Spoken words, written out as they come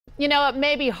You know, it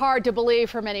may be hard to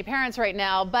believe for many parents right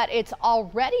now, but it's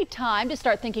already time to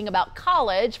start thinking about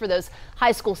college for those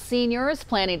high school seniors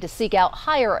planning to seek out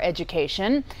higher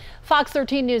education. Fox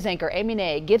 13 News anchor Amy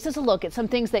Nay gives us a look at some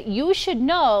things that you should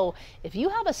know if you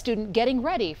have a student getting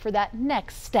ready for that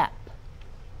next step.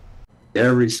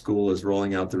 Every school is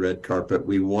rolling out the red carpet.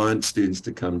 We want students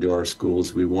to come to our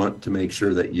schools. We want to make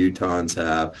sure that Utahns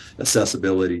have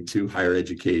accessibility to higher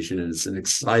education, and it's an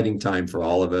exciting time for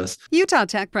all of us. Utah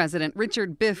Tech President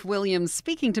Richard Biff Williams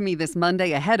speaking to me this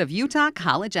Monday ahead of Utah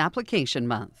College Application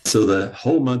Month. So the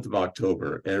whole month of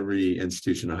October, every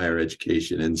institution of higher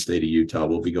education in the state of Utah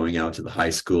will be going out to the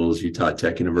high schools. Utah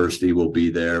Tech University will be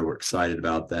there. We're excited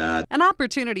about that. An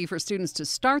opportunity for students to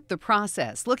start the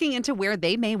process, looking into where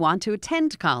they may want to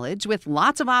attend college with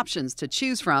lots of options to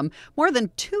choose from. More than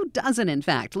 24, in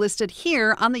fact, listed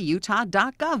here on the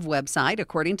utah.gov website,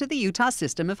 according to the Utah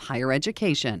System of Higher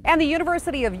Education. And the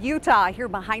University of Utah here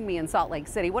behind me in Salt Lake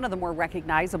City, one of the more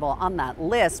recognizable on that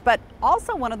list, but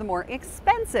also one of the more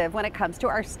expensive when it comes to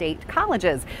our state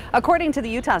colleges. According to the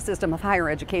Utah System of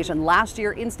Higher Education, last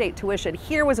year in-state tuition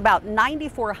here was about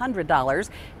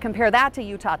 $9,400. Compare that to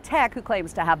Utah Tech, who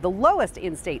claims to have the lowest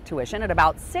in-state tuition at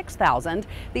about $6,000.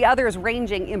 The others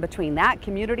ranging in between that,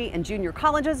 community and junior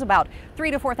colleges about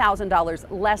 $3,000 to $4,000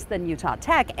 less than Utah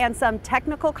Tech, and some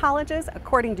technical colleges,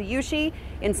 according to USHE,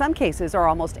 in some cases are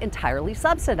almost entirely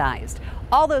subsidized.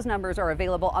 All those numbers are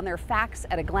available on their facts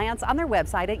at a glance on their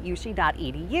website at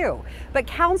ushe.edu. But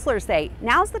counselors say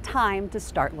now's the time to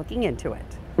start looking into it.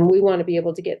 We want to be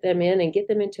able to get them in and get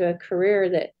them into a career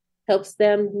that helps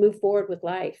them move forward with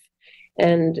life.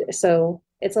 And so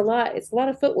it's a lot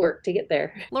of footwork to get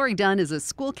there. Lori Dunn is a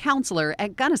school counselor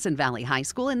at Gunnison Valley High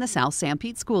School in the South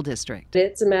Sanpete School District.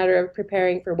 It's a matter of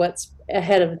preparing for what's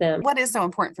ahead of them. What is so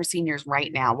important for seniors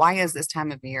right now? Why is this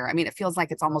time of year? I mean, it feels like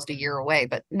it's almost a year away,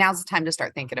 but now's the time to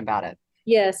start thinking about it.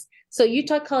 Yes. So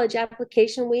Utah College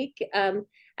Application Week,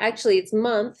 actually it's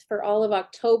month for all of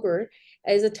October,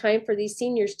 is a time for these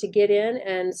seniors to get in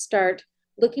and start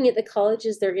looking at the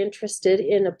colleges they're interested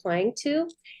in applying to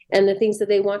and the things that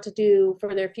they want to do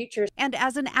for their future. And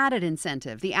as an added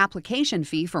incentive, the application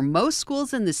fee for most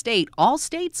schools in the state, all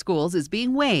state schools, is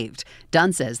being waived.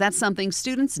 Dunn says that's something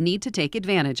students need to take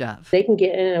advantage of. They can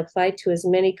get in and apply to as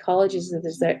many colleges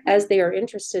as they are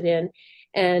interested in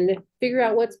and figure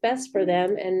out what's best for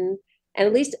them and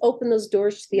at least open those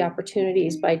doors to the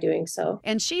opportunities by doing so.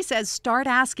 And she says start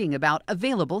asking about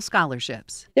available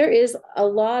scholarships. There is a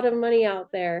lot of money out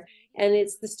there, and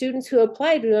it's the students who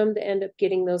apply to them that end up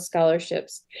getting those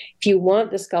scholarships. If you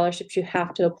want the scholarships, you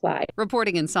have to apply.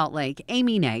 Reporting in Salt Lake,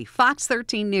 Amy Nay, Fox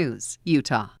 13 News,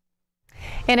 Utah.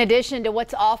 In addition to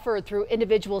what's offered through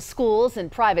individual schools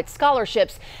and private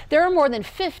scholarships, there are more than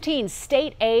 15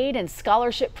 state aid and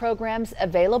scholarship programs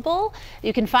available.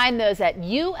 You can find those at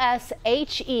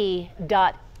ushe.edu.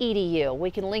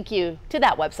 We can link you to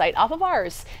that website off of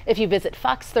ours if you visit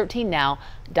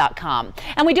fox13now.com.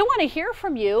 And we do want to hear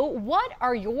from you. What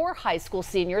are your high school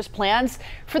seniors' plans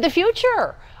for the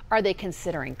future? Are they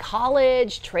considering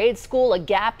college, trade school, a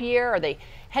gap year? Are they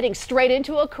heading straight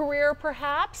into a career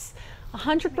perhaps?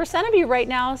 100% of you right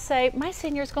now say, my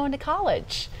senior's going to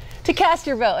college. To cast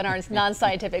your vote in our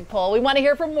non-scientific poll, we want to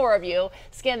hear from more of you.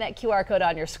 Scan that QR code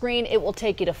on your screen. It will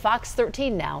take you to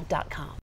fox13now.com.